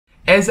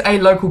As a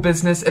local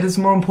business, it is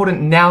more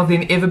important now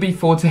than ever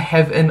before to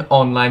have an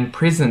online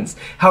presence.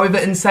 However,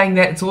 in saying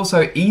that, it's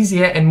also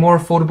easier and more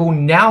affordable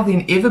now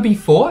than ever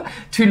before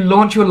to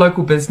launch your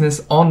local business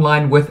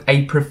online with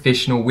a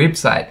professional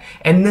website.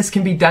 And this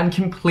can be done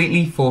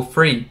completely for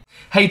free.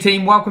 Hey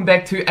team, welcome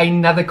back to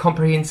another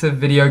comprehensive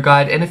video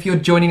guide, and if you're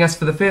joining us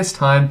for the first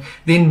time,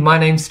 then my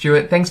name's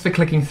Stewart. Thanks for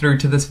clicking through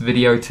to this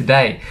video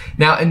today.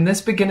 Now in this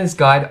beginner's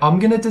guide, I'm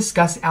going to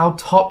discuss our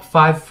top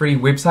 5 free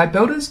website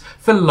builders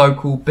for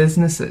local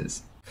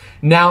businesses.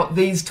 Now,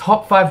 these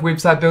top 5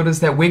 website builders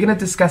that we're going to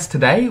discuss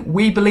today,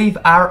 we believe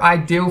are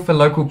ideal for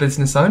local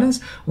business owners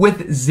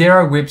with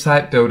zero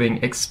website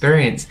building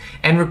experience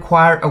and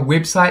require a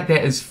website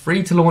that is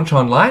free to launch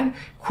online,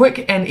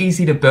 quick and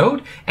easy to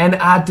build, and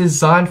are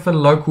designed for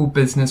local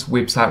business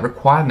website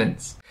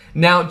requirements.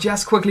 Now,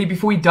 just quickly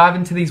before we dive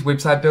into these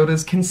website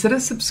builders, consider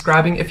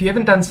subscribing if you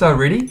haven't done so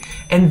already,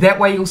 and that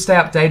way you'll stay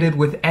updated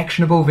with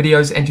actionable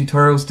videos and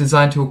tutorials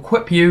designed to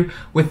equip you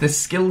with the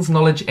skills,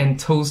 knowledge, and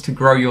tools to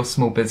grow your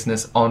small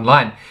business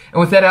online. And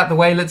with that out the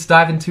way, let's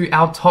dive into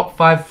our top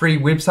 5 free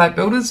website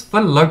builders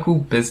for local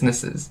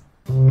businesses.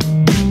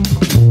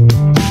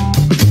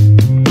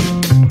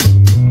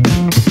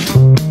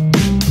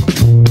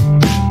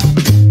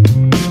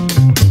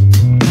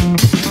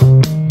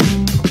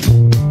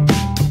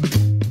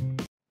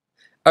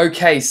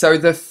 Okay, so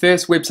the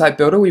first website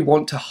builder we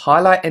want to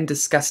highlight and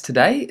discuss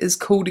today is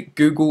called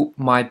Google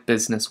My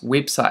Business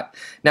Website.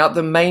 Now,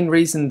 the main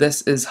reason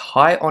this is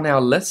high on our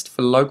list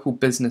for local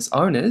business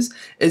owners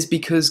is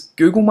because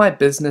Google My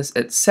Business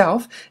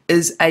itself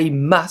is a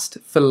must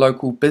for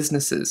local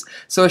businesses.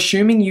 So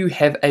assuming you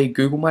have a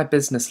Google My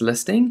Business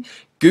listing,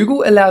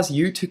 Google allows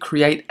you to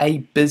create a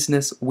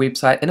business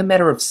website in a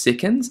matter of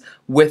seconds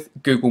with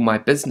Google My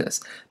Business.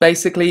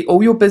 Basically,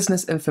 all your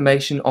business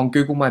information on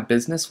Google My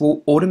Business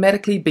will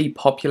automatically be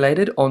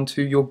populated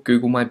onto your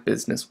Google My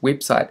Business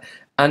website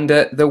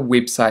under the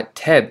website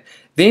tab.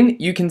 Then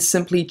you can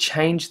simply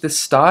change the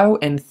style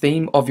and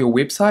theme of your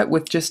website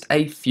with just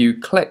a few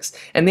clicks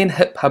and then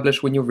hit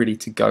publish when you're ready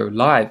to go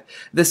live.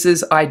 This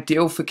is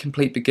ideal for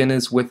complete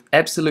beginners with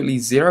absolutely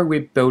zero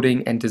web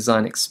building and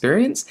design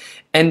experience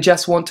and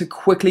just want to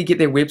quickly get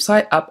their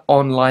website up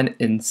online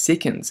in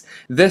seconds.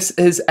 This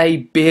is a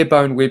bare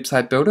bone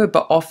website builder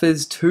but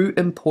offers 2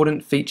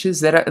 important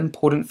features that are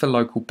important for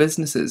local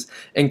businesses,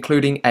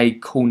 including a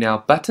call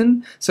now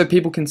button so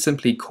people can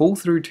simply call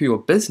through to your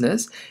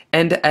business,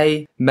 and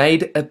a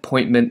made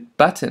appointment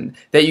button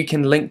that you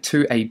can link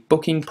to a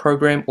booking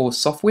program or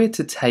software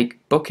to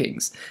take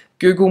bookings.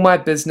 Google My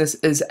Business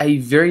is a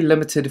very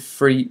limited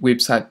free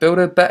website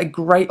builder, but a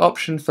great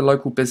option for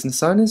local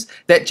business owners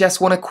that just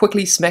want to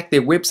quickly smack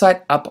their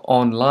website up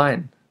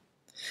online.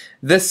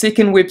 The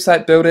second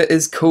website builder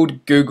is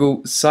called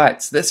Google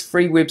Sites. This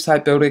free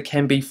website builder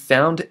can be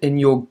found in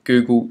your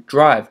Google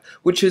Drive,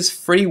 which is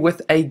free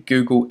with a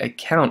Google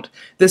account.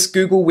 This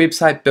Google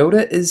website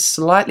builder is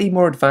slightly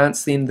more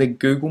advanced than the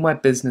Google My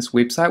Business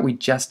website we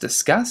just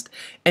discussed,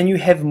 and you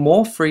have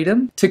more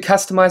freedom to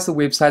customize the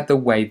website the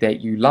way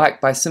that you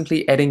like by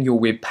simply adding your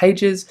web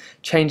pages,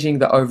 changing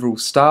the overall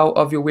style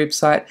of your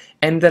website,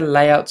 and the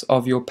layouts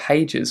of your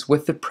pages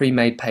with the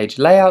pre-made page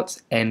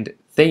layouts and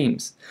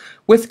themes.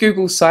 With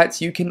Google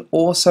Sites, you can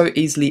also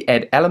easily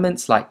add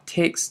elements like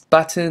text,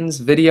 buttons,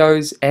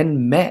 videos,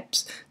 and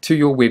maps to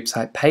your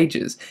website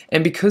pages.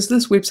 And because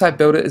this website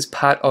builder is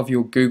part of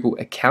your Google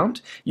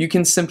account, you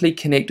can simply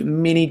connect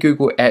many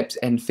Google apps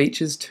and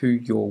features to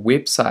your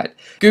website.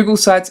 Google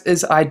Sites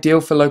is ideal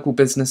for local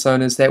business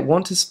owners that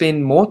want to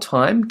spend more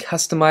time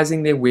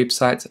customizing their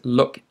website's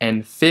look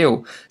and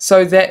feel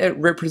so that it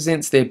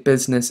represents their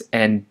business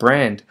and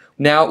brand.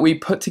 Now, we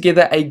put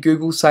together a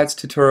Google Sites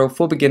tutorial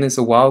for beginners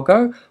a while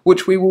ago,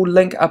 which we will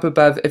link up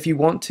above if you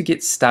want to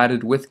get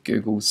started with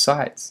Google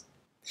Sites.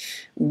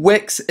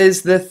 Wix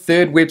is the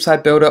third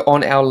website builder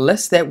on our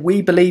list that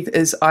we believe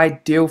is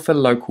ideal for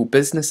local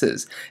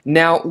businesses.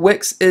 Now,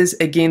 Wix is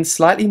again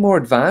slightly more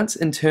advanced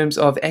in terms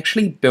of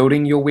actually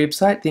building your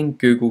website than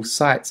Google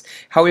Sites.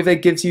 However,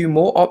 it gives you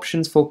more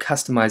options for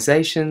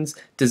customizations,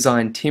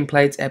 design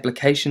templates,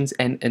 applications,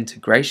 and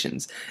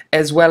integrations,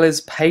 as well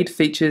as paid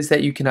features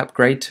that you can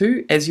upgrade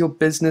to as your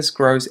business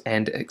grows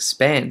and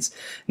expands.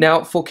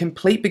 Now, for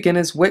complete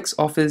beginners, Wix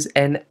offers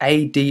an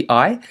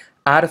ADI,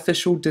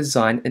 Artificial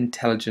Design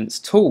Intelligence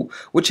tool,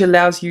 which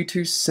allows you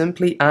to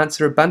simply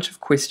answer a bunch of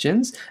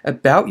questions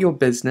about your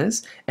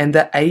business, and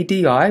the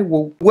ADI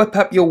will whip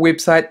up your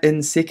website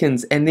in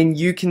seconds, and then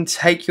you can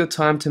take your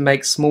time to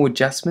make small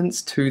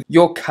adjustments to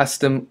your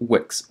custom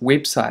Wix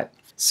website.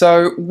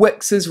 So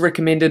Wix is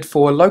recommended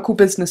for local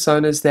business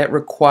owners that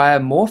require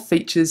more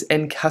features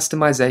and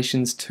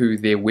customizations to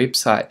their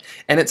website.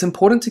 And it's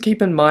important to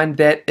keep in mind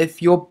that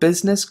if your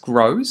business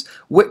grows,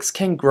 Wix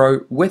can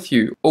grow with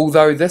you,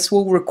 although this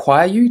will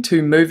require you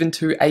to move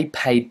into a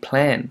paid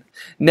plan.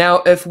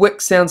 Now, if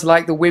Wix sounds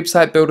like the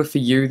website builder for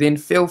you, then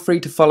feel free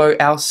to follow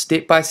our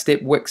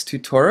step-by-step Wix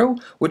tutorial,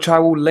 which I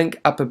will link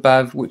up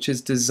above, which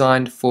is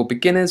designed for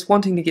beginners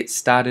wanting to get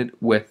started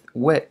with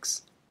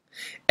Wix.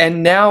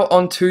 And now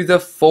onto the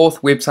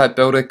fourth website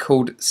builder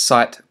called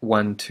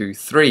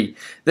Site123.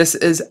 This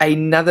is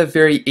another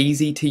very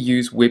easy to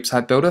use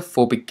website builder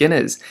for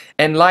beginners.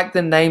 And like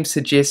the name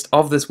suggests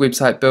of this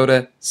website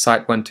builder,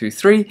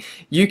 Site123,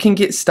 you can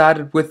get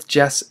started with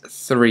just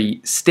 3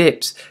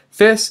 steps.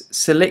 First,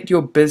 select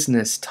your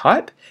business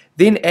type,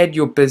 then add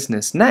your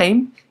business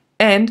name,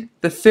 and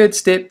the third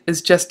step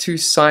is just to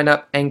sign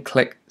up and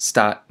click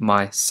Start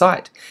My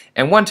Site.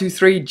 And 1, 2,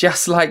 3,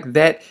 just like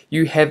that,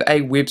 you have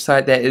a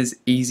website that is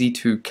easy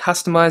to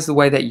customize the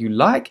way that you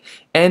like,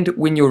 and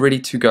when you're ready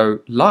to go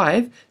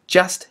live,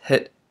 just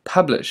hit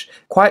publish.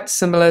 Quite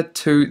similar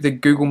to the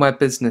Google My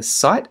Business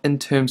site in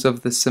terms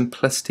of the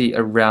simplicity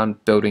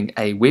around building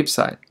a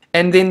website.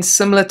 And then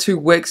similar to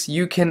Wix,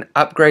 you can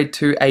upgrade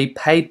to a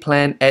paid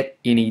plan at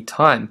any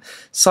time.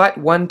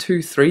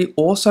 Site123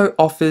 also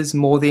offers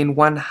more than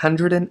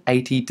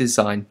 180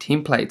 design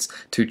templates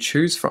to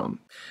choose from.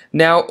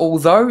 Now,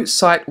 although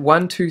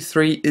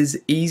Site123 is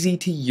easy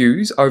to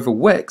use over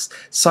Wix,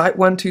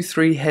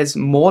 Site123 has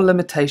more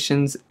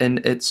limitations in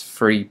its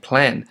free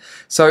plan.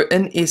 So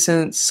in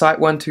essence,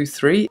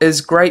 Site123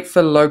 is great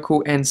for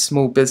local and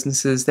small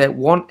businesses that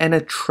want an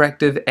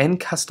attractive and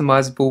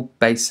customizable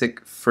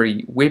basic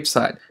free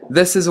website.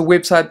 This is a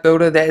website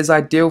builder that is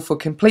ideal for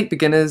complete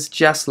beginners,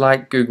 just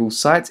like Google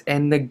Sites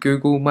and the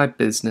Google My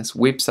Business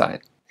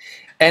website.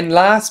 And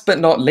last but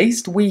not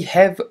least, we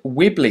have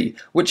Weebly,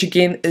 which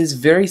again is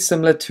very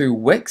similar to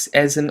Wix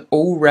as an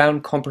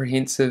all-round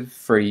comprehensive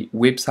free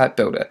website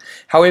builder.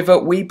 However,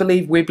 we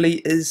believe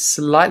Weebly is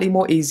slightly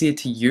more easier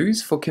to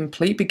use for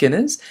complete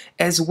beginners,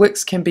 as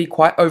Wix can be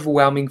quite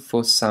overwhelming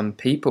for some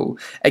people.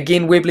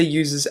 Again, Weebly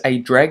uses a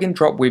drag and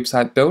drop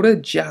website builder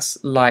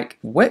just like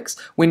Wix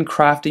when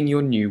crafting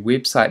your new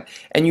website,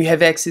 and you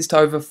have access to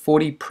over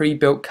 40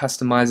 pre-built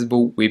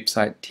customizable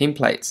website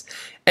templates.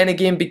 And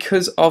again,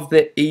 because of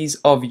the ease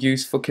of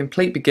use for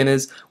complete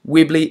beginners,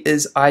 Weebly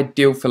is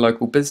ideal for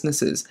local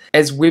businesses,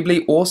 as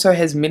Weebly also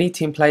has many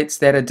templates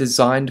that are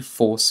designed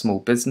for small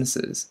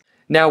businesses.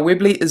 Now,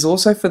 Weebly is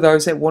also for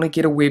those that want to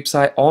get a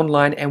website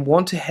online and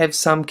want to have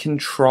some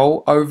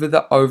control over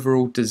the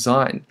overall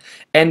design.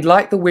 And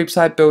like the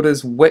website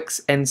builders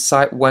Wix and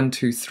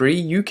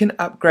Site123, you can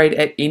upgrade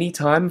at any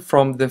time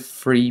from the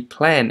free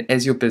plan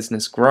as your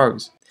business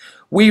grows.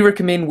 We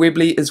recommend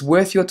Weebly is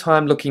worth your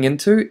time looking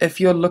into if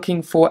you're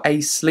looking for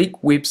a sleek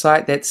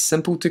website that's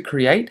simple to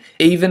create,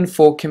 even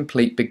for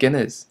complete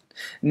beginners.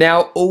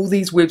 Now, all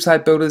these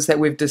website builders that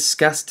we've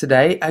discussed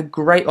today are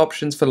great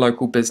options for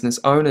local business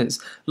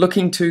owners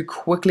looking to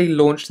quickly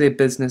launch their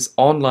business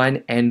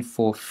online and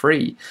for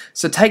free.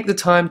 So take the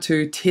time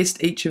to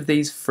test each of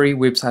these free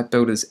website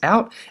builders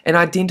out and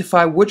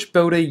identify which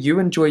builder you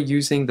enjoy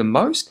using the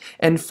most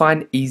and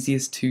find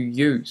easiest to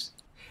use.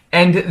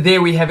 And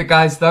there we have it,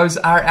 guys. Those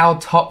are our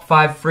top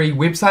 5 free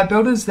website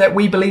builders that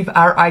we believe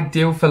are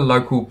ideal for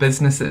local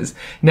businesses.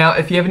 Now,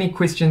 if you have any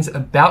questions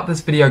about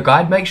this video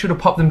guide, make sure to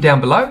pop them down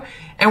below.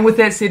 And with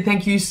that said,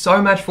 thank you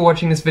so much for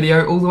watching this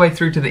video all the way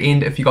through to the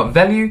end. If you got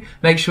value,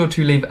 make sure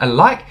to leave a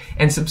like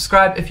and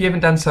subscribe if you haven't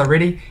done so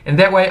already. And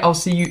that way, I'll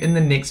see you in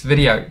the next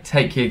video.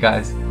 Take care,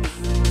 guys.